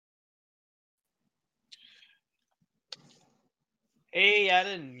Hey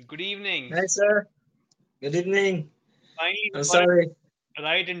Alan, good evening. Hi, sir. Good evening. Finally, I'm we got it sorry.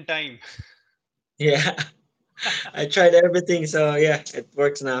 right in time. Yeah, I tried everything, so yeah, it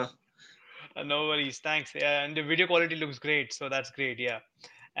works now. No worries, thanks. And the video quality looks great, so that's great. Yeah,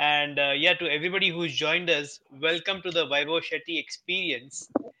 and yeah, to everybody who's joined us, welcome to the Vaibhav Shetty Experience.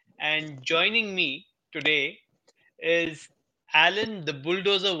 And joining me today is Alan the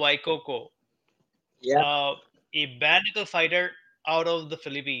Bulldozer Waikoko, Yeah. uh, a bare-knuckle fighter out of the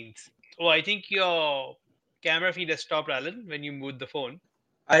Philippines. Oh, I think your camera feed has stopped, Alan, when you moved the phone.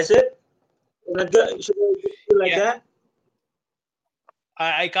 I said, should I do like Yeah, that?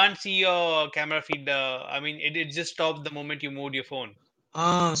 I can't see your camera feed. It just stopped the moment you moved your phone.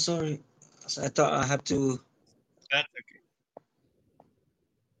 Oh, sorry. So I thought I have to. That's okay.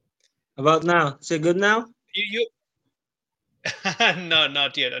 About now? Is it good now? You no,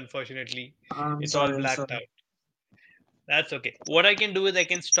 not yet. Unfortunately, I'm it's all sorry. I'm blacked sorry. out. That's okay. What I can do is I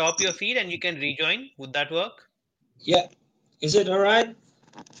can stop your feed and you can rejoin. Would that work? Yeah. Is it all right?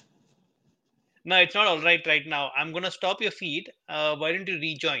 No, it's not all right now. I'm gonna stop your feed. Why don't you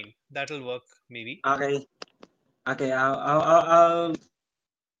rejoin? That'll work maybe. Okay. Okay. I'll.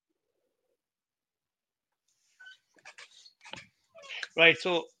 Right.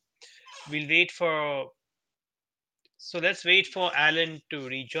 We'll wait for. So let's wait for Alan to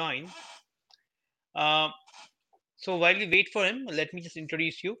rejoin. Um, So while we wait for him, let me just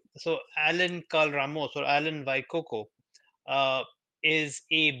introduce you. So Alan Carl Ramos or Alan Waikoko uh, is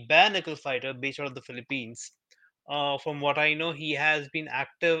a bare knuckle fighter based out of the Philippines. From what I know, he has been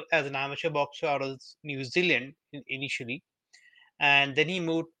active as an amateur boxer out of New Zealand initially, and then he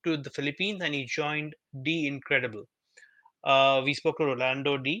moved to the Philippines and he joined D Incredible. We spoke to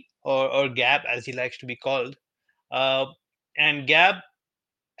Rolando D or Gab as he likes to be called, uh, and Gab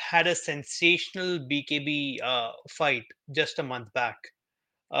had a sensational BKB fight just a month back,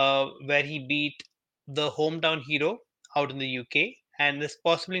 where he beat the hometown hero out in the UK and is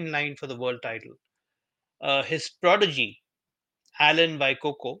possibly in line for the world title. His prodigy, Alan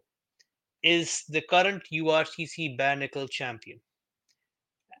Waikoko, is the current URCC bare knuckle champion.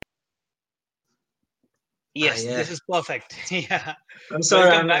 Yes, Yeah. this is perfect. Yeah, I'm sorry.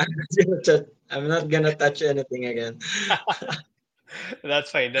 welcome I'm back. not. I'm not gonna touch anything again.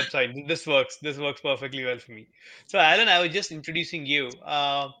 That's fine. That's fine. This works. This works perfectly well for me. So, Alan, I was just introducing you.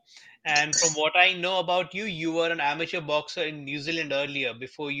 And from what I know about you, you were an amateur boxer in New Zealand earlier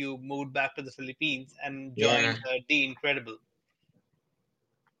before you moved back to the Philippines and Yeah. joined The Incredible.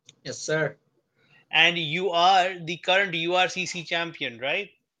 Yes, sir. And you are the current URCC champion, right?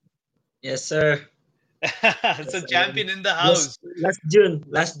 Yes, sir. So, Yes, I am. champion in the Last house. last June.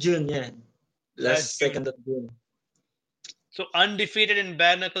 Last June. Yeah. That's Last June. second of June. So, undefeated in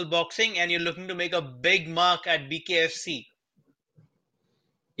bare knuckle boxing, and you're looking to make a big mark at BKFC.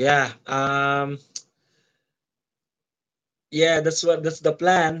 Yeah. Yeah. That's the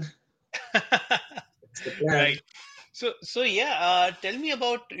plan. That's the plan. Right. So yeah, tell me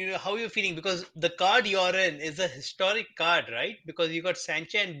about how you're feeling because the card you're in is a historic card, right? Because you got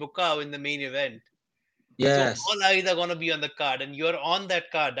Sancha and Bukau in the main event. So Yes. all eyes are gonna be on the card, and you're on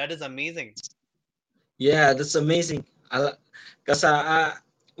that card. That is amazing. Yeah. That's amazing. Cause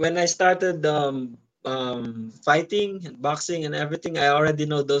when I started fighting and boxing and everything, I already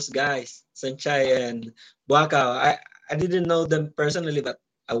know those guys, Sanchai and Buakao. I didn't know them personally, but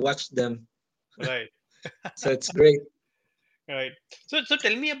I watched them, Right. so it's great. Right. So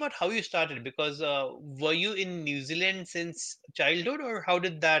tell me about how you started because were you in New Zealand since childhood, or how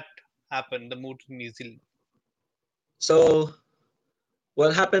did that happen? The move to New Zealand. So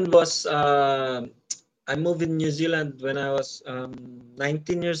what happened was I moved in New Zealand when I was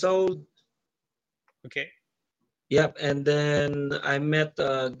 19 years old. Okay. Yep, and then I met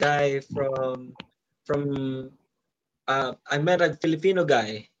a guy from I met a Filipino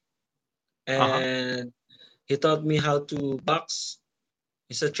guy, Uh huh. and he taught me how to box.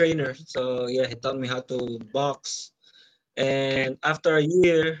 He's a trainer, so yeah, he taught me how to box. Okay. And after a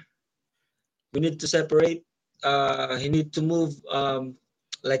year, we need to separate. He need to move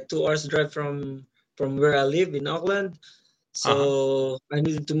like 2 hours drive from where I live in Auckland. Uh huh. So I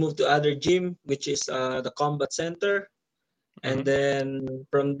needed to move to other gym, which is the combat center. And Hmm. then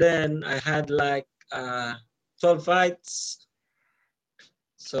from then I had like 12 fights.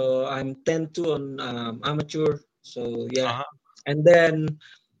 So I'm 10-2 on amateur. So Uh yeah. huh. And then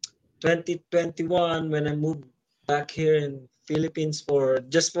 2021 when I moved back here in Philippines for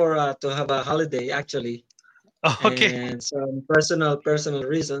just for to have a holiday actually Okay. and some personal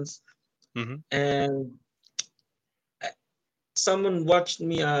reasons Hmm. and someone watched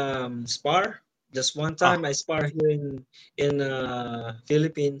me spar. Just one Uh, time I spar here in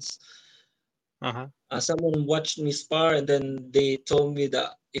Philippines. uh-huh. Someone watched me spar, and then they told me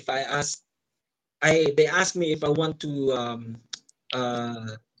that if I ask, they asked me if I want to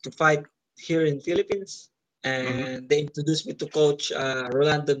fight here in Philippines, Hmm. and they introduced me to Coach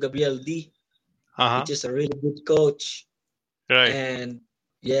Rolando Gabriel D, Uh-huh. which is a really good coach. Right. And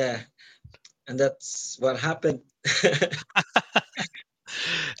yeah, and that's what happened.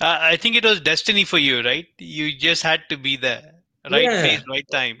 I think it was destiny for you, right? You just had to be there. Right place, Yeah, right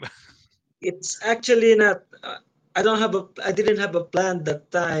time. it's actually not. I didn't have a plan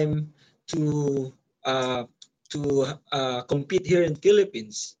that time to uh, compete here in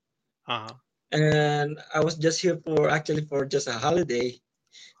Philippines, Uh-huh. and I was just here for actually for just a holiday,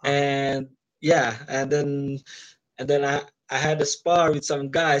 Uh-huh. and yeah, and then I had a spar with some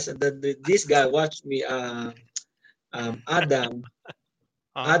guys, and then this guy watched me, Adam,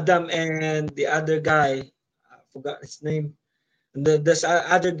 Uh-huh. Adam, and the other guy, I forgot his name, and then this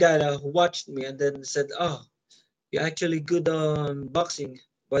other guy who watched me, and then said, "Oh, you're actually good on boxing.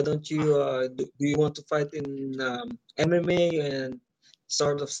 Why don't you do you want to fight in MMA and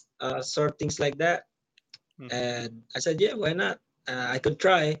sort things like that?" Hmm. And I said, "Yeah, why not? I could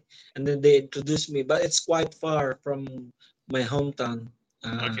try." And then they introduced me, but it's quite far from my hometown.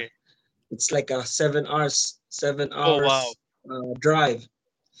 Uh, Okay. it's like a 7 hours, seven Oh wow. hours drive.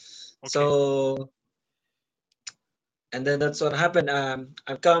 Okay. So, and then that's what happened.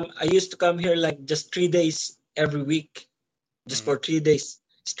 I used to come here like just 3 days every week, just Hmm. for 3 days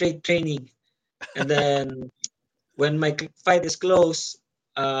straight training. And then when my fight is close,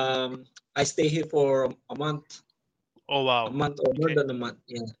 I stay here for Oh a wow. month or more Okay. than a month.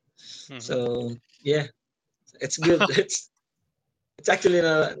 Yeah. Hmm. So yeah, it's good. It's actually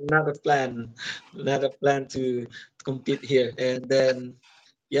not a plan, not a plan to compete here. And then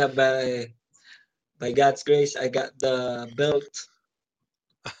yeah, by God's grace, I got the belt,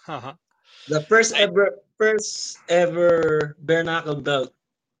 Uh-huh. the I, first ever bare knuckle belt,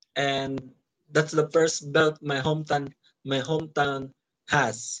 and that's the first belt my hometown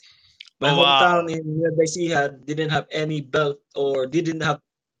has. My oh wow. hometown in VSE didn't have any belt or didn't have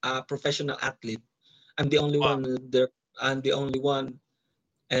a professional athlete. I'm the only Wow. one there. I'm the only one,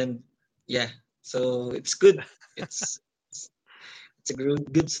 and yeah, so it's good. It's it's a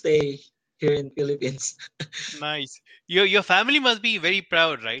good stay here in Philippines. Nice. Your family must be very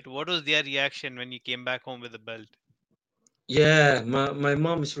proud, right? What was their reaction when you came back home with the belt? Yeah, my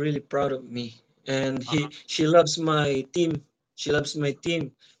mom is really proud of me, and Uh-huh. she loves my team. She loves my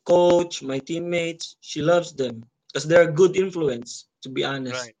team, coach, my teammates. She loves them because they're a good influence. To be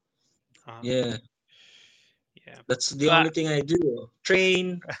honest, Right. Uh-huh. yeah, Yeah. that's the So only thing I do.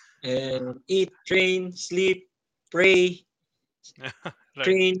 Train uh-huh. and eat, train, sleep, pray,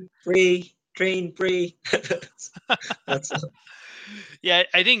 Right. train, pray, train, pray. That's all. Yeah,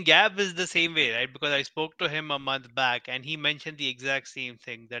 I think Gab is the same way, right? Because I spoke to him a month back and he mentioned the exact same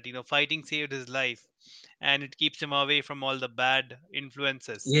thing that, fighting saved his life and it keeps him away from all the bad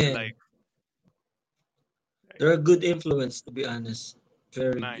influences in Yeah, life. Right. they're a good influence. To be honest,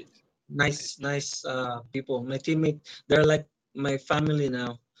 very good. Nice. Nice. Nice people. My teammate, they're like my family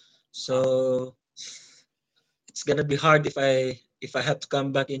now. Uh-huh. So it's gonna be hard if I have to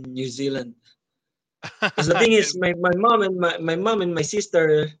come back in New Zealand. Because the I thing is, can, my mom and my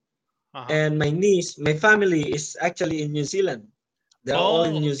sister uh-huh. and my niece, my family is actually in New Zealand. They're all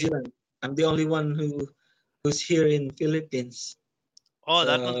in Oh, New okay. Zealand. I'm the only one who's here in Philippines. Oh,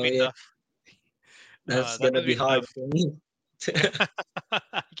 that must So be yeah, tough. that's That gonna must be be hard tough. for me.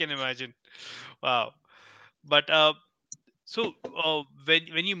 I can imagine. Wow. But so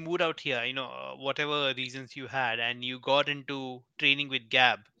when you moved out here, whatever reasons you had, and you got into training with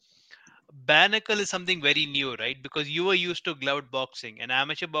Gab, bare knuckle is something very new, right? Because you were used to gloved boxing, and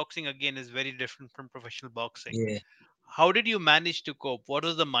amateur boxing again is very different from professional boxing. Yeah. How did you manage to cope? What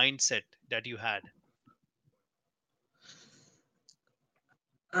was the mindset that you had?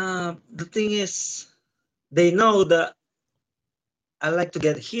 The thing is, they know that I like to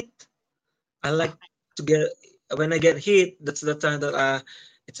get hit. I like to get when I get hit. That's the time that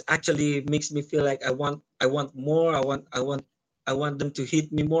it's actually makes me feel like I want more. I want them to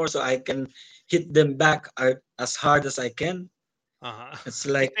hit me more so I can hit them back as hard as I can. Uh-huh. It's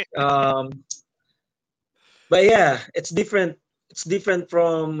like but yeah, it's different. It's different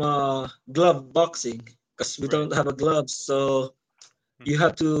from glove boxing because we Right. don't have a gloves. So you Hmm.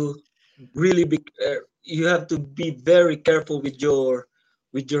 have to really be you have to be very careful with your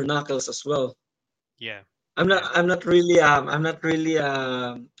knuckles as well. Yeah. I'm not Yeah. I'm not really I'm not really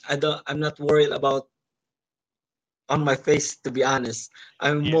I'm not worried on my face, to be honest.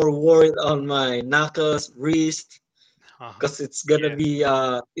 I'm Yeah. more worried on my knuckles, wrist, Uh-huh. because it's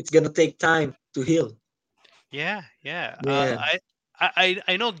gonna take time to heal. Yeah, yeah. Yeah,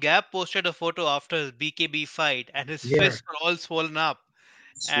 I know Gap posted a photo after his BKB fight, and his yeah, fists were all swollen up.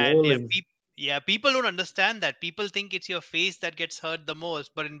 And yeah, swollen. people don't understand that. People think it's your face that gets hurt the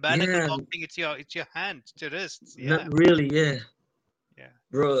most, but in bare knuckle Yeah, boxing, it's your hands, it's your wrists. not Yeah, really. Yeah, yeah.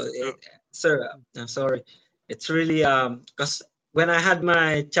 bro. So, Sir, I'm sorry. It's really cause when I had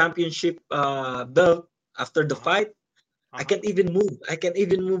my championship belt after the uh-huh, fight, I uh-huh, can't even move. I can't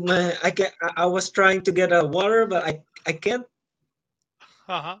even move my. I was trying to get a water, but I can't.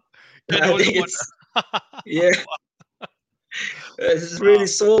 uh-huh. Can't I hold the think it's water. yeah. It's really Wow.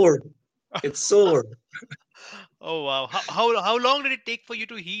 sore. It's sore. Oh wow. How long did it take for you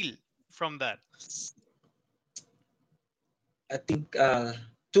to heal from that? I think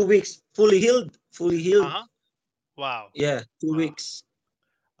 2 weeks fully healed. Fully healed. Uh-huh. Wow. Yeah, two Wow. weeks.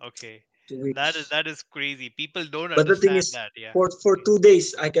 Okay. Two That is weeks. that is crazy. People don't But the thing understand is, that. Yeah. for 2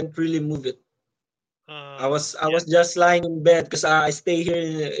 days, I can't really move it. I Yeah. was just lying in bed because I stay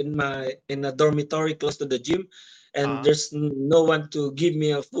here in a dormitory close to the gym, and Uh-huh. there's no one to give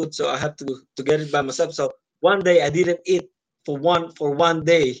me a food, so I had to get it by myself. So one day I didn't eat for 1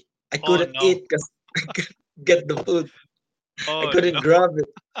 day. I Oh couldn't no. eat because I couldn't get the food. I Oh couldn't no. grab it.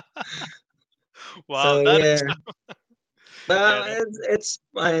 Wow. So That is yeah, yeah. but That, it's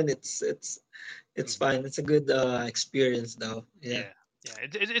fine. It's mhm. fine. It's a good experience though. Yeah, Yeah. Yeah.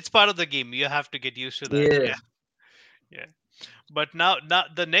 It's part of the game. You have to get used to that. yeah, Yeah. Yeah. But now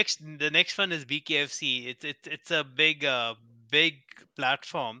the next one is BKFC. It's a big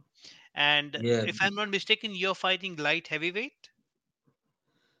platform. And yeah. if I'm not mistaken, you're fighting light heavyweight.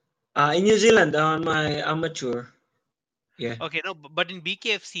 In New Zealand on my amateur. Yeah. Okay, no, but in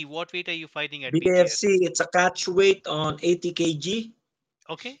BKFC, what weight are you fighting at BKFC, BKFC? it's a catch weight on 80 kg.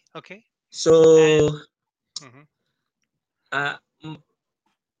 Okay, okay. And So mhm. uh, m-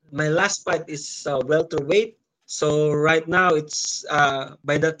 my last fight is welterweight. So right now it's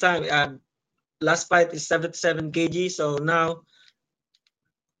by that time last fight is 77 kg. So now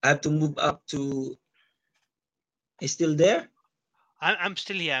I have to move up to. Is still there? I'm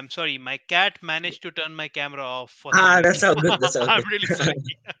still here. I'm sorry. My cat managed to turn my camera off for some That's reason. how good. That's how I'm good. really sorry.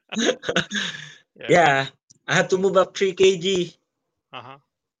 Yeah. Yeah, I have to Mhm. move up 3 kg, Uh-huh.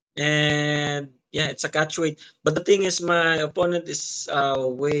 and yeah, it's a catch weight. But the thing is, my opponent is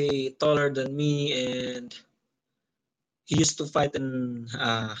way taller than me, and he used to fight in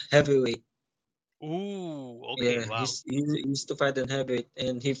heavyweight. Ooh, okay. Yeah, Wow. he used to fight in heavyweight,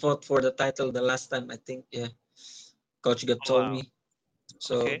 and he fought for the title the last time. I think. Yeah, Coach Gab Oh, told wow. me.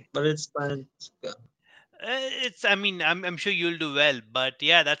 So, Okay. but it's fine. Yeah, I mean, I'm sure you'll do well, but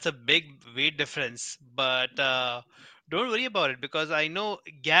yeah, that's a big weight difference. But don't worry about it because I know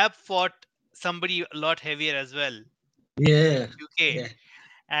Gab fought somebody a lot heavier as well yeah, in UK, yeah.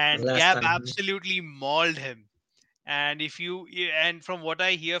 The and last Gab time. absolutely mauled him. And and from what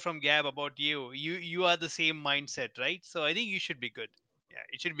I hear from Gab about you, you are the same mindset, right? So I think you should be good. Yeah,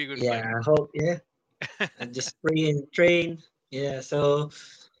 it should be a good Yeah, fight. I hope. Yeah, and just pray and train. Yeah, so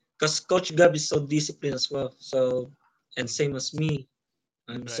because Coach Gab is so disciplined as well. So and Mhm. same as me,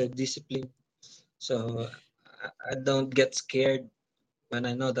 I'm so Right. disciplined. So I don't get scared when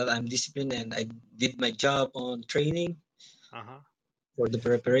I know that I'm disciplined and I did my job on training Uh-huh. for the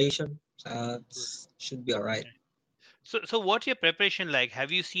preparation. So it should be all right. Right. So what's your preparation like?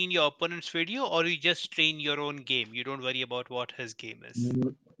 Have you seen your opponent's video, or you just train your own game? You don't worry about what his game is.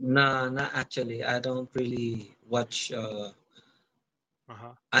 Nah, not actually. I don't really watch.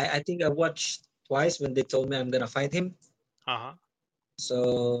 Uh-huh. I think I watched twice when they told me I'm gonna fight him. Uh-huh.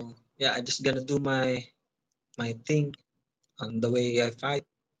 So yeah, I just gonna do my thing on the way I fight.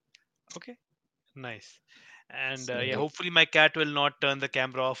 Okay. Nice. And yeah, So hopefully my cat will not turn the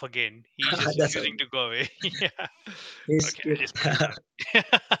camera off again. He's just that's refusing all. to go away. Yeah. He's Okay, I cute. just put it down.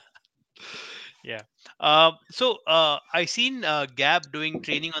 Yeah. So I seen Gab doing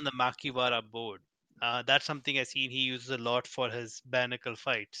training on the Makiwara board. That's something I seen he uses a lot for his bare knuckle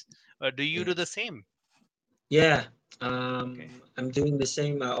fights. Do you Yeah. do the same? Yeah. Okay. I'm doing the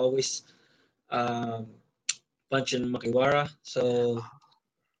same. I always um punch in Makiwara. So Uh-huh.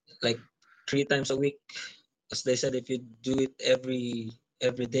 like 3 times a week. As they said, if you do it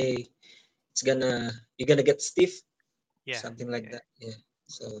every day, it's gonna you're gonna get stiff, Yeah. something like Yeah. that. Yeah.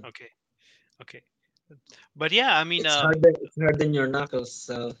 So Okay. Okay. But yeah, I mean, it's harder than your knuckles.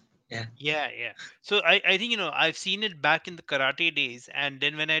 So yeah. yeah, yeah. So I think I've seen it back in the karate days, and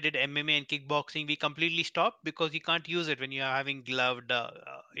then when I did MMA and kickboxing, we completely stopped because you can't use it when you're having gloved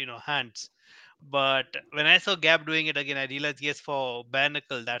hands. But when I saw Gap doing it again, I realized yes, for bare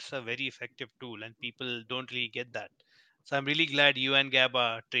knuckle, that's a very effective tool, and people don't really get that. So I'm really glad you and Gab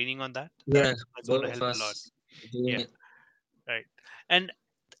are training on that. Yeah, That's going both to of help a lot. us doing Yeah, it. right. And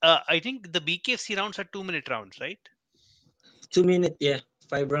I think the BKFC rounds are 2 minute rounds, right? 2 minute, yeah,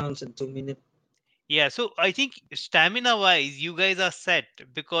 5 rounds in 2 minutes. Yeah. So I think stamina wise, you guys are set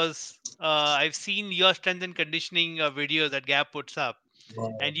because I've seen your strength and conditioning videos that Gap puts up,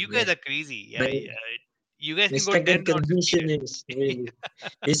 Wow, and you yeah. guys are crazy. My Yeah, you guys my can go strength 10 and rounds in condition is a really.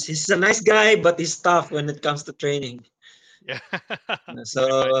 He's a nice guy, but he's tough when it comes to training. yeah. So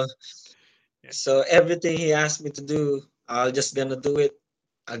Can imagine. Yeah. so everything he asked me to do, I'll just gonna do it.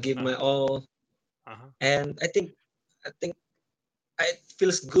 I'll give my Uh-huh. all, Uh-huh. and I think it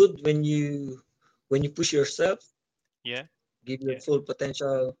feels good when you push yourself, Yeah. give your Yeah. full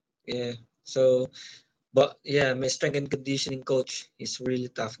potential. Yeah. So, but yeah, my strength and conditioning coach is really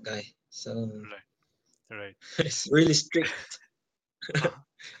tough guy. So Right. Right. it's really strict. Uh-huh.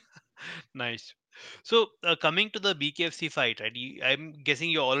 Nice. So, coming to the BKFC fight, right? I'm guessing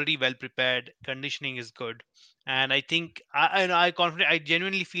you're already well prepared. Conditioning is good, and I think I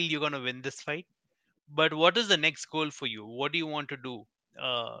genuinely feel you're gonna win this fight. But what is the next goal for you? What do you want to do?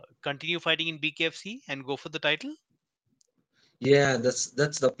 Continue fighting in BKFC and go for the title? Yeah,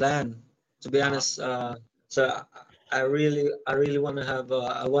 that's the plan. To be Uh-huh. honest, so I really want to have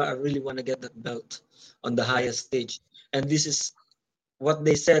I really want to get that belt on the Right. highest stage. And this is what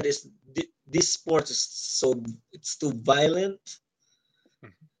they said is this sport is so it's too violent.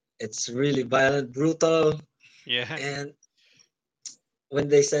 Mhm. It's really violent, brutal, Yeah. and when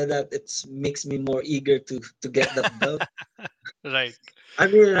they say that, it makes me more eager to get that belt. Right. I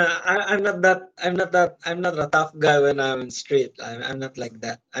mean, I'm not a tough guy when I'm in street. I'm not like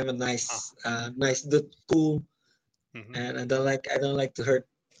that. I'm a nice dude, cool, Mm-hmm. and I don't like to hurt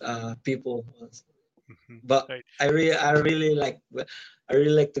people. Hmm. But Right. I really like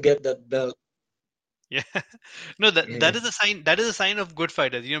to get that belt. Yeah. No, that Yeah, is a sign. That is a sign of good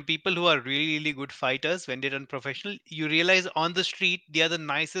fighters. People who are really, really good fighters when they turn professional, you realize on the street they are the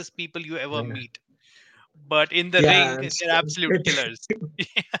nicest people you ever yeah, meet. But in the yeah. ring, they're absolute killers.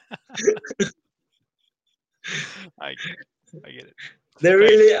 I get it. I get it. They're Right.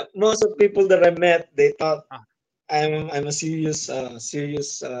 really most of people that I met. They thought Uh, I'm a serious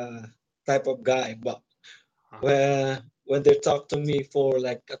type of guy, but uh-huh. when they talk to me for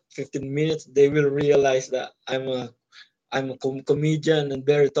like 15 minutes, they will realize that I'm a comedian and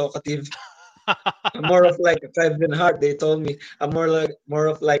very talkative. I'm more of like a Kevin Hart. They told me I'm more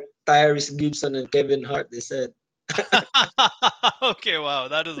of like Tyrese Gibson and Kevin Hart. They said, Okay. Wow.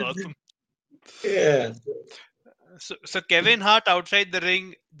 That is awesome. yeah, So Kevin Hart outside the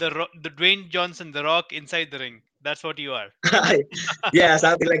ring, the Dwayne Johnson, the Rock inside the ring. That's what you are. yeah,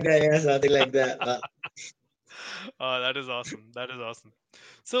 something like that. Yeah, something like that. Oh, that is awesome. That is awesome.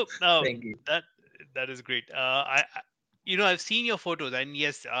 So Thank you. that is great. I've seen your photos, and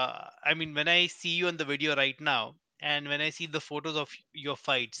yes, I mean when I see you on the video right now, and when I see the photos of your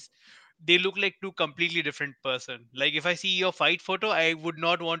fights, they look like two completely different person. Like if I see your fight photo, I would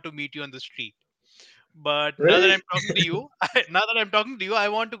not want to meet you on the street. But now that Really? I'm talking to you, I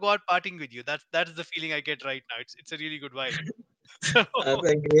want to go out partying with you. That's the feeling I get right now. It's a really good vibe. So I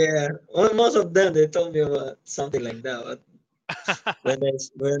think yeah. Well, most of them they told me about something like that. But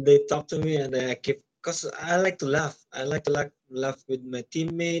when they talk to me and I keep because I like to laugh. I like to laugh with my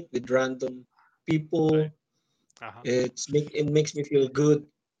teammate, with random right. people. Uh-huh. It makes me feel good,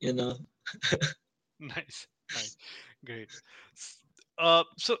 you know. Nice, nice, great. S-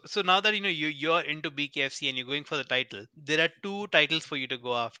 so now that you're into BKFC and you're going for the title, there are two titles for you to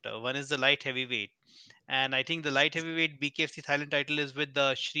go after. One is the light heavyweight, and I think the light heavyweight BKFC Thailand title is with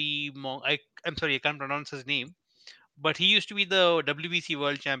the I'm sorry, I can't pronounce his name, but he used to be the WBC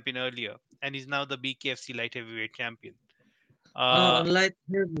world champion earlier, and he's now the BKFC light heavyweight champion. Uh, On light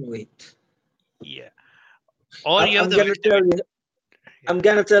heavyweight. yeah. Or I'm, you have I'm the gonna tell welterweight. you. Yeah. I'm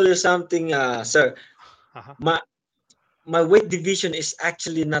gonna tell you something, sir. Uh-huh. My my weight division is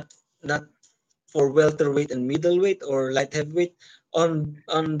actually not for welterweight and middleweight or light heavyweight.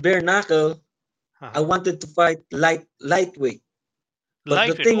 On bare knuckle, I Uh-huh. wanted to fight lightweight. But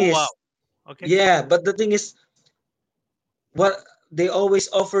the Lightweight. thing Oh wow. is, Okay. yeah, but the thing is, what they always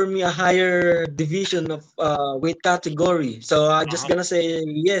offer me a higher division of weight category. So I just Uh-huh. gonna say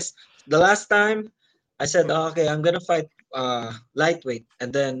yes. The last time I said, Uh-huh. "Oh, okay, I'm gonna fight lightweight,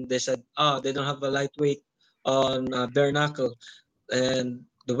 and then they said, oh, they don't have a lightweight on bare knuckle, and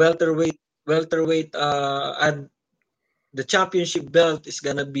the welterweight and the championship belt is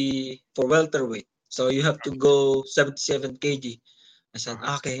gonna be for welterweight. So you have to Okay. go 77 kg. I said,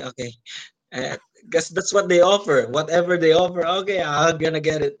 Uh-huh. okay, okay. And guess that's what they offer. Whatever they offer, okay, I'm gonna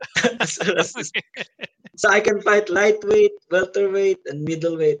get it. so, that's- Okay. so I can fight lightweight, welterweight, and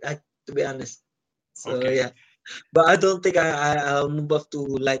middleweight. To be honest. So Okay. yeah, but I don't think I'll move up to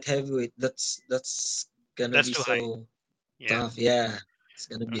light heavyweight. That's gonna That's be too high. so Yeah. tough. Yeah, it's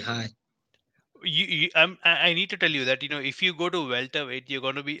gonna be Okay. high. I need to tell you that if you go to welterweight, you're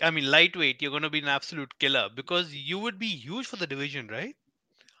going to be. I mean, lightweight, you're going to be an absolute killer because you would be huge for the division, right?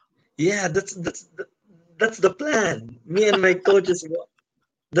 Yeah, that's the plan. Me and my coaches,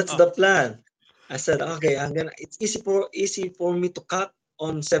 that's Oh. the plan. I said, okay, I'm gonna. It's easy for me to cut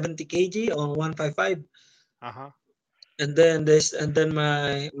on 70 kg on 155, Uh huh. and then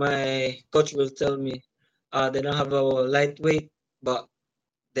my coach will tell me, they don't have a lightweight, but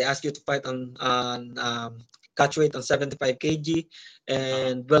they ask you to fight on catch weight on 75 kg Uh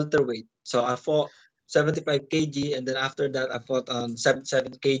huh. and welterweight. So I fought 75 kg, and then after that I fought on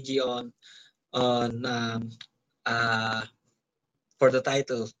 77 kg on uh for the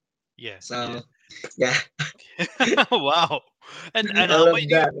title. Yeah. Yeah. So yeah, Wow. And how all much of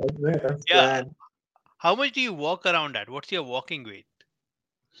do you? that was Yeah. planned. How much do you walk around at? What's your walking weight?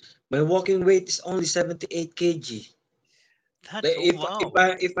 My walking weight is only 78 kg. That's Like, so if wow.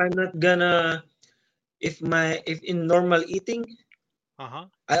 I'm not gonna, if in normal eating, Uh huh.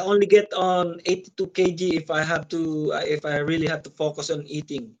 I only get on 82 kg if I have to, if I really have to focus on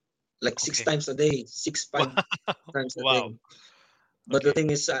eating like six Okay. times a day, Wow. 5 times a Wow. day. But the Okay. thing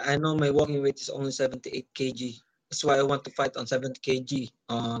is, I know my walking weight is only 78 kg. That's why I want to fight on 70 kg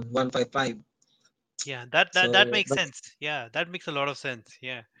on 155. Yeah. That So, makes but sense. Yeah. That makes a lot of sense.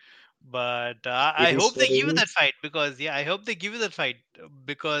 Yeah. But it I is hope what they it give you is. that fight because yeah, I hope they give you that fight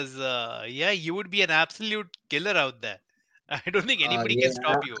because yeah, you would be an absolute killer out there. I don't think anybody can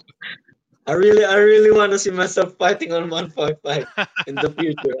stop Yeah, you. I really want to see myself fighting on 155 in the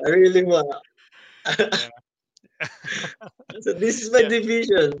future. I really want. Yeah. So this is my Yeah.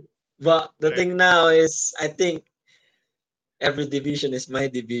 division. But the Right. thing now is, I think every division is my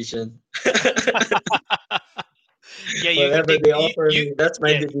division. Yeah, you can Whatever take they you, offer you me, that's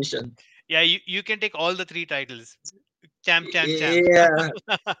my yes. division. Yeah, you can take all the three titles. Champ, champ, champ. Yeah,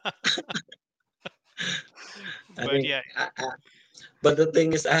 I But think. yeah, But the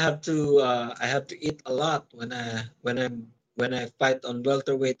thing is, I have to eat a lot when I fight on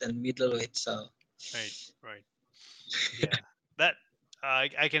welterweight and middleweight. So right, right. Yeah. That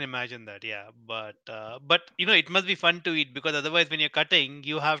I can imagine that, yeah. But it must be fun to eat because otherwise when you're cutting,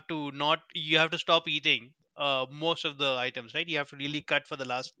 you have to stop eating most of the items, right? You have to really cut for the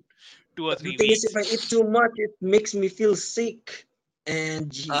last two or but the three thing is, if weeks. I eat too much, it makes me feel sick,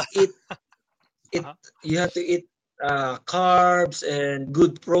 and Uh, it uh-huh. you have to eat carbs and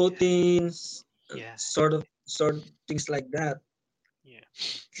good Yeah, proteins, yeah, sort of things like that. yeah.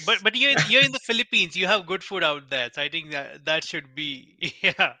 But you're in the Philippines. You have good food out there, so I think that should be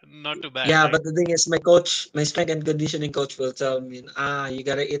yeah, not too bad, Yeah, right? but the thing is, my coach, my strength and conditioning coach will tell me, you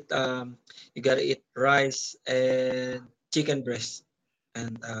gotta eat rice and chicken breast,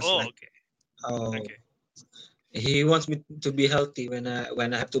 and I was Oh, like, okay, oh, okay, he wants me to be healthy when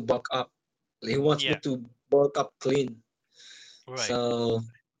I have to bulk up. He wants me yeah, to bulk up clean. right, So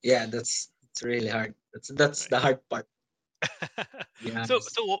yeah, that's it's really hard. That's right. the hard part, to be So honest.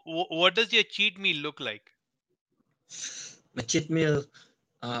 so what does your cheat meal look like? My cheat meal,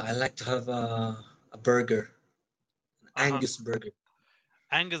 I like to have a burger, Uh huh. Angus burger.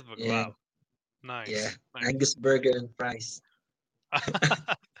 Angus burger. Yeah, Wow, yeah, nice, nice. Angus burger and fries.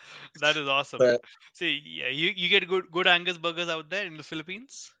 That is awesome. But See, yeah, you get good Angus burgers out there in the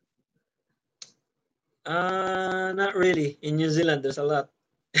Philippines. not really. In New Zealand, there's a lot.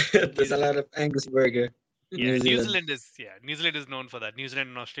 New There's a lot Zealand. of Angus burger in Yeah, New Zealand. New Zealand is known for that. New Zealand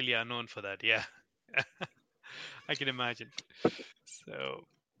and Australia are known for that. Yeah, I can imagine. So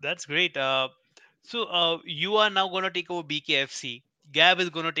that's great. So you are now going to take over BKFC. Gab is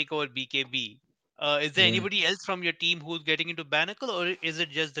going to take over BKB. Is there Yeah. anybody else from your team who's getting into Banacle, or is it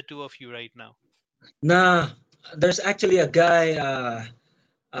just the two of you right now? Nah, there's actually a guy.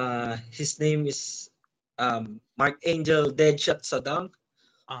 His name is Mark Angel Deadshot Saddam.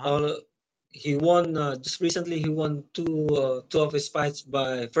 Uh huh. All he won just recently. He won two of his fights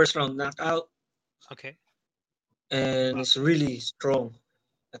by first round knockout, Okay. and Wow. it's really strong.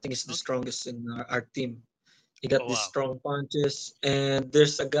 I think it's the Okay. strongest in our team. He got Oh these wow. strong punches, and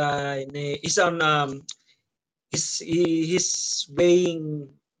there's a guy named he's on he's weighing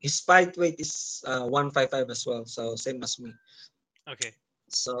his fight weight is 155 as well, so same as me. Okay.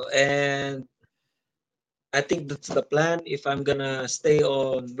 So and I think that's the plan if I'm gonna stay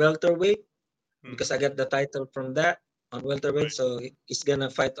on welterweight because Mm-hmm. I got the title from that on welterweight. Right. So he's gonna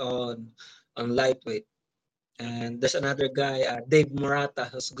fight on. on lightweight. Okay. And there's another guy, Dave Morata,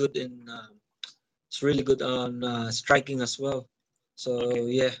 who's good in. It's really good on striking as well. Okay. So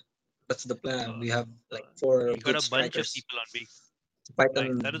yeah, that's the So, plan. We have like four you got good a bunch of strikers people on B. to fight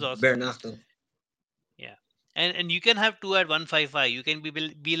Nice. on That is awesome. bare knuckle. Yeah. And you can have two at 155. You can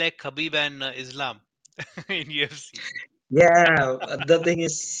be like Khabib and Islam in UFC. Yeah, the thing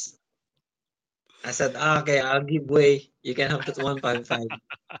is, I said, okay, I'll give way. You can have that 155.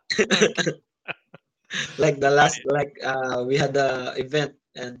 Okay. Like the But last, like we had the event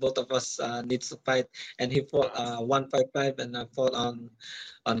and both of us needs to fight, and he fought 155 and I fought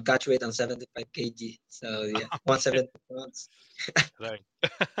on catch weight on 75 kg. So yeah, okay. 170 pounds. Right.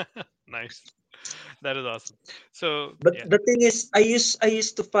 Nice. That is awesome. So But yeah. the thing is, I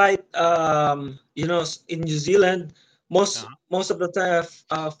used to fight. In New Zealand, Uh-huh. most of the time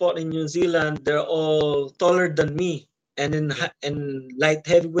I've fought in New Zealand. They're all taller than me, and Yeah. in light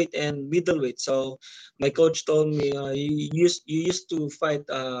heavyweight and middleweight. So my Mhm. coach told me, you used to fight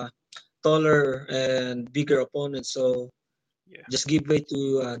taller and bigger opponents. So Yeah. just give way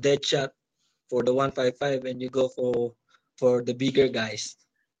to dead shot for the 155, and you go for the bigger guys.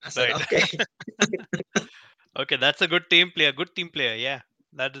 I said, Right. okay. Okay, that's a good team player. Good team player. Yeah.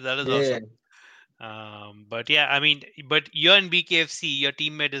 That is Yeah, awesome. But yeah, I mean, but you're in BKFC. Your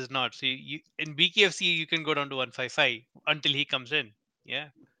teammate is not. So in BKFC you can go down to 155 until he comes in. Yeah.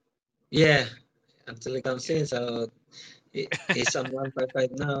 yeah. Until he comes Yeah. in. So he's on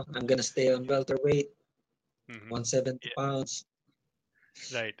 155 now. I'm gonna stay on Yeah. welterweight, Hmm. 170 Yeah. pounds.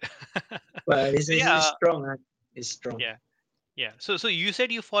 Right. But he's, So he's, yeah. he's strong. Huh? He's strong. Yeah. Yeah. So you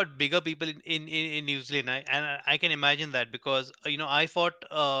said you fought bigger people in New Zealand, and I can imagine that because I fought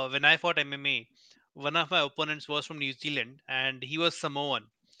when I fought MMA, one of my opponents was from New Zealand and he was Samoan,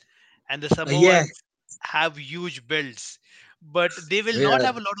 and the Yeah, Samoans have huge builds, but they will not yeah,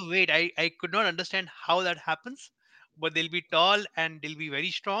 have a lot of weight. I could not understand how that happens, but they'll be tall and they'll be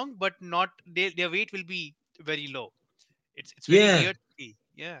very strong, but not their weight will be very low. It's very yeah. weird to see.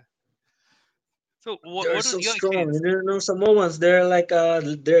 Yeah. So They're what so was your strong. experience? You know, Samoans. They're like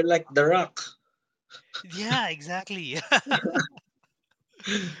the Rock. Yeah, exactly.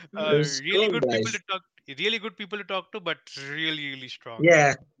 They're Really strong good people to guys. talk. Really good people to talk to, but really strong.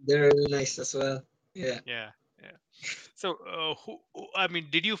 Yeah, they're really nice as well. Yeah. Yeah, yeah. So, I mean,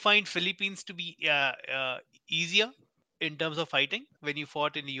 did you find Philippines to be easier in terms of fighting when you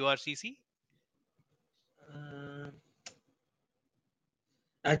fought in the URCC? Uh,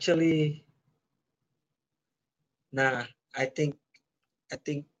 Actually, nah. I think I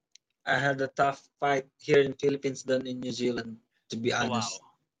think I had a tough fight here in Philippines than in New Zealand. To be Oh wow. honest.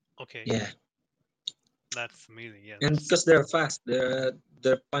 Okay, Yeah. that's amazing. Yeah, And that's. because they're fast,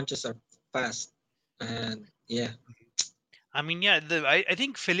 their punches are fast, and yeah, I mean, yeah. I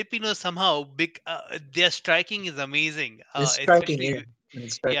think Filipinos somehow big. Their striking is amazing. and striking, Especially yeah,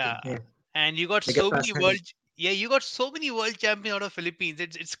 and yeah. striking, yeah, And you got they got so many fast hands. you got so many world champions out of Philippines.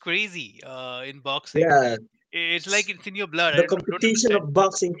 It's crazy. In boxing, Yeah, it's like it's in your blood. the I don't competition understand. of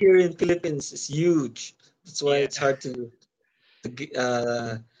boxing here in Philippines is huge. That's why Yeah. it's hard to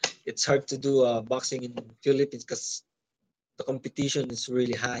do boxing in Philippines because the competition is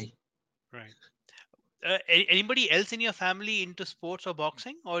really high. Right. Anybody else in your family into sports or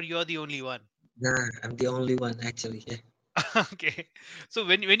boxing, or you're the only one? Nah, I'm the only one actually. Yeah. Okay. So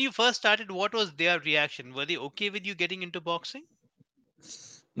when you first started, what was their reaction? Were they okay with you getting into boxing?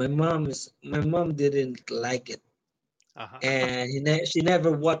 My mom didn't like it, Uh-huh. and she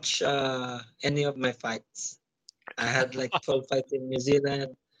never watched any of my fights. I had like 12 fights in New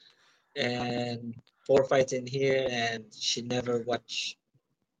Zealand and 4 fights in here, and she never watched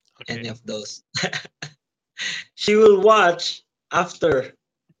any Okay. of those. She will watch after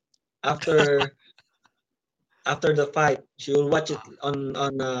after after the fight. She will watch it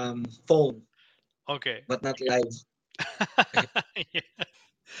on phone, Okay. but not live. Yeah.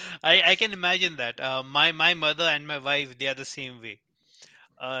 I can imagine that. My mother and my wife, they are the same way.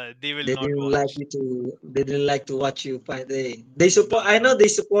 They will They not didn't like watch. you to. They didn't like to watch you fight. They support. No, I no. know they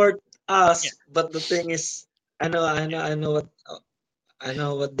support Yeah, us, but the thing is, I know, I know, yeah, I know what I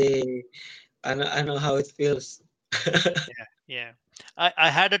know what they. I know how it feels. yeah, yeah. I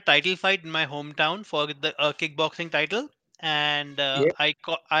had a title fight in my hometown for the kickboxing title, and Yeah,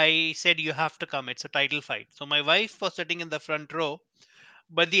 I said you have to come. It's a title fight. So my wife was sitting in the front row,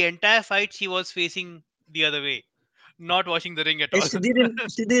 but the entire fight she was facing the other way, not watching the ring at and all.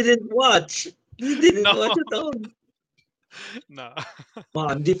 she didn't watch. She didn't No, watch at all. no. Well,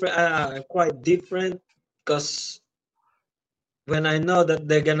 I'm different. I'm quite different because when I know that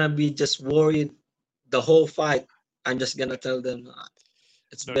they're gonna be just worried the whole fight, I'm just gonna tell them,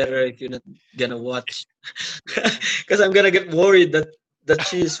 It's Don't better do it. if you're not gonna watch, Yeah. because I'm gonna get worried that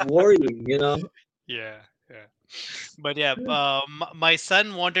she's worrying. You know. Yeah. Yeah. But yeah, my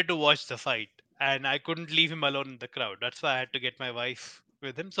son wanted to watch the fight, and I couldn't leave him alone in the crowd. That's why I had to get my wife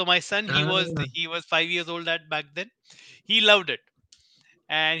with him. So my son, Ah, he was 5 years old at back then. He loved it,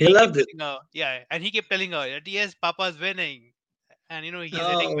 and he he kept loved it. telling her, yeah, and he kept telling her that yes, Papa's winning, and he's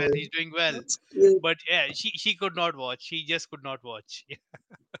hitting well, Oh, he's doing well. that's cute. But yeah, she could not watch. She just could not watch.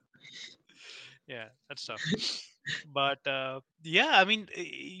 Yeah, that's tough. But yeah, I mean,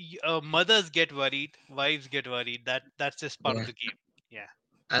 mothers get worried, wives get worried. That's just part of Yeah. the game. Yeah.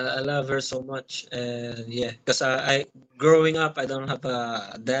 I love her so much, and yeah, because I growing up, I don't have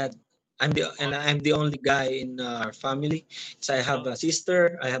a dad. Oh, I'm the only guy in our family. So I have oh, a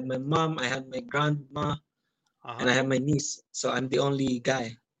sister, I have my mom, I have my grandma, and uh-huh. I have my niece. So I'm the only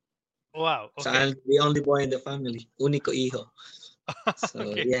guy. Wow. So Okay. I'm the only boy in the family. Único hijo. So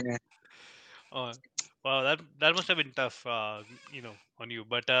Okay. yeah, Oh, wow. That must have been tough, on you.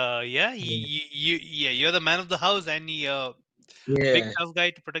 But yeah, yeah, you're the man of the house, and big yeah. tough guy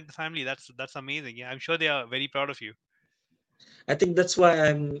to protect the family. That's amazing. Yeah, I'm sure they are very proud of you. I think that's why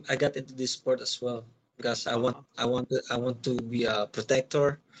I got into this sport as well, because Uh-huh. I want to be a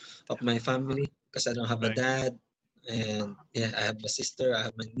protector of my Uh-huh. family, because I don't have a Right. dad, and Uh-huh. yeah, I have a sister, I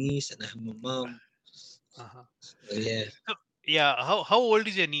have my niece, and I have my mom. Uh-huh. So yeah. So, yeah. How old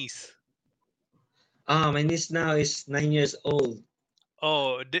is your niece? My niece now is 9 years old.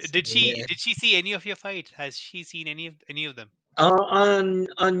 Oh, So yeah. did she see any of your fights? Has she seen any of them? On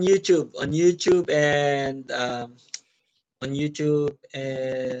YouTube,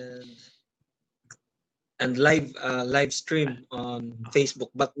 and live stream on Uh-huh.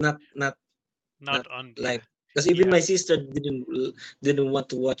 Facebook, but not Not on. live. Yeah. Because even Yeah. my sister didn't want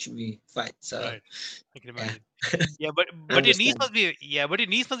to watch me fight. So Right. I can yeah, imagine. Yeah, but I your niece understand. must be but your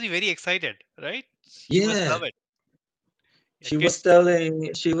niece must be very excited, right? She must Yeah, love it. Yeah, she was kids.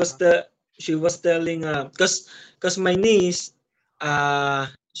 telling Uh-huh. she was telling because my niece,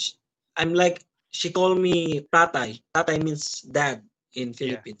 sh I'm like, she called me tatay. Tatay means dad in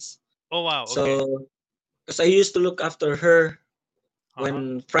Yeah. Philippines. Oh wow. Okay. So because I used to look after her Uh-huh.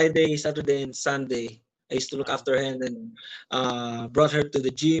 when Friday, Saturday, and Sunday. I used to look Uh-huh. after her, and then brought her to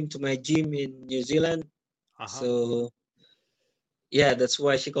the gym, to my gym in New Zealand. Uh-huh. So yeah, that's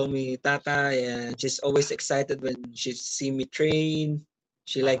why she called me Tata, and she's always excited when she see me train.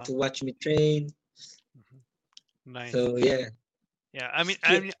 She like Uh-huh. to watch me train. Mhm. Nice. So yeah, Yeah, it's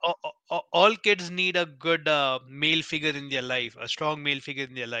I cute. mean, all kids need a good male figure in their life, a strong male figure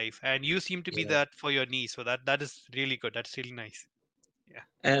in their life, and you seem to be Yeah, that for your niece. So that is really good. That's really nice. Yeah.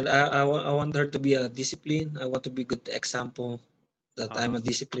 and I want her to be a discipline. I want to be good example that I'm Uh-huh. a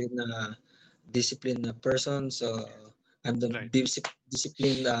disciplined person. So I'm the Right.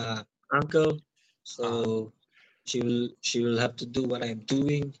 disciplined uncle. Uh-huh. So she will have to do what I'm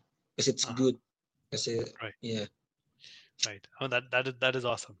doing because it's Uh-huh. good. Because Right. yeah, Right. Oh, that is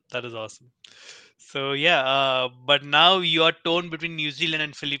awesome. That is awesome. So yeah, but now you are torn between New Zealand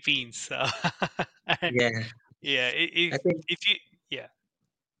and Philippines. And yeah. yeah, I think if you yeah,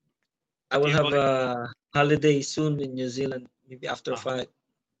 I will yeah, go have ahead. a holiday soon in New Zealand, maybe after Uh-huh. fight.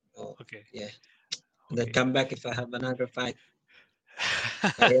 Oh, Okay. yeah, and then Okay. come back if I have another fight.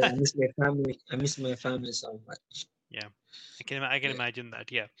 But yeah, I miss my family. I miss my family so much. Yeah, I can Yeah, imagine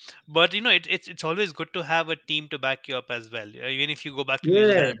that. Yeah, but it's always good to have a team to back you up as well. Even if you go back to New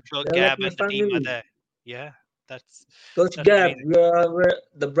Zealand, yeah, I'm sure they're like Gab my and the team are family. there. Yeah, that's Coach that's Gab, amazing. we're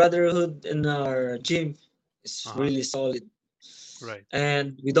the brotherhood in our gym is Uh huh. really solid, Right.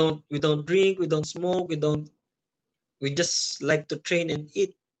 and we don't drink, we don't smoke, we just like to train and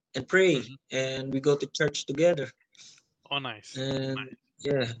eat and pray, Hmm. and we go to church together. Oh, nice. And Nice.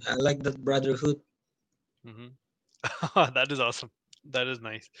 yeah, I like that brotherhood. Hmm. That is awesome. That is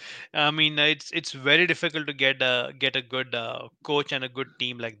nice. I mean, it's very difficult to get a good coach and a good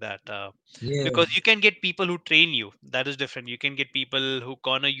team like that. Yeah, Because you can get people who train you. That is different. You can get people who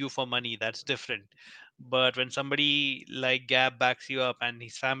corner you for money. That's different. But when somebody like Gab backs you up and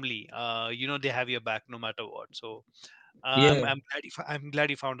his family, they have your back no matter what. So yeah. I'm glad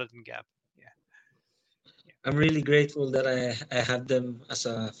you found it in Gab. Yeah. Yeah. I'm really grateful that I have them as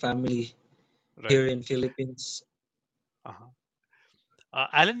a family Right. here in Philippines, Uh-huh.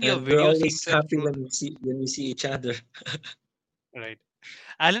 Alan, your and we're video seems always to have happy frozen. when we see each other. Right.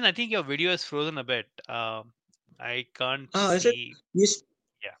 Alan, I think your video is frozen a bit. I can't Oh, is it? see. You,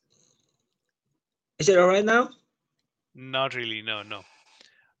 Yeah, is it all right now? not really. No, no.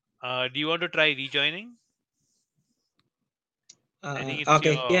 Do you want to try rejoining? I think it's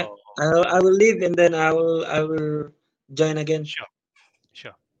Okay, yeah. your. I will leave, and then I will join again. Sure,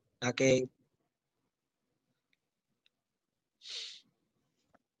 Sure. Okay.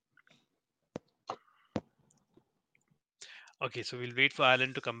 Okay, so we'll wait for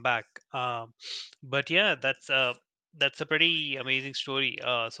Alan to come back. But yeah, that's a pretty amazing story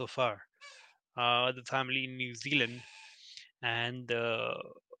so far. The family in New Zealand and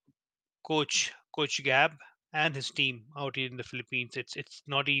Coach Gab and his team out here in the Philippines. It's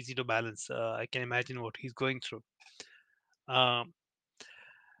not easy to balance. I can imagine what he's going through. Um,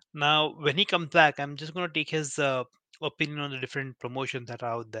 Now, when he comes back, I'm just going to take his opinion on the different promotions that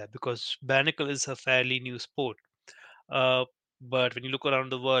are out there because Barnacle is a fairly new sport. Uh, but when you look around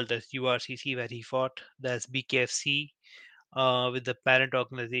the world, there's URCC where he fought, there's BKFC with the parent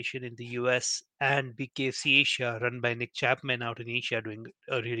organization in the US, and BKFC Asia, run by Nick Chapman out in Asia, doing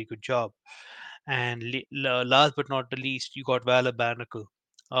a really good job. And last but not the least, you got Valor Barnacle,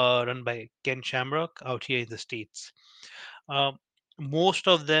 run by Ken Shamrock out here in the States. Um, Most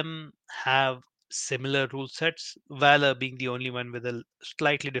of them have similar rule sets, Valor being the only one with a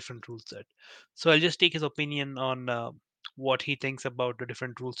slightly different rule set. So I'll just take his opinion on what he thinks about the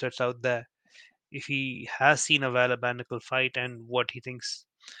different rule sets out there, if he has seen a Valor Barnacle fight, and what he thinks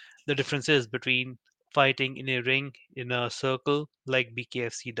the difference is between fighting in a ring in a circle like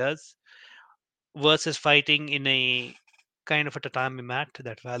BKFC does versus fighting in a kind of a tatami mat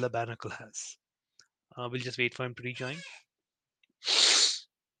that Valor Barnacle has. We'll just wait for him to rejoin.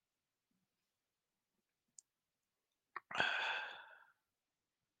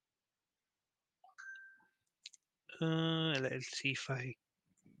 Let's see if I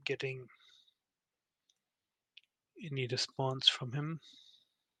getting any response from him.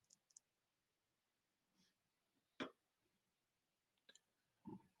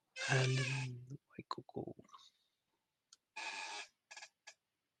 Alan Waikoko.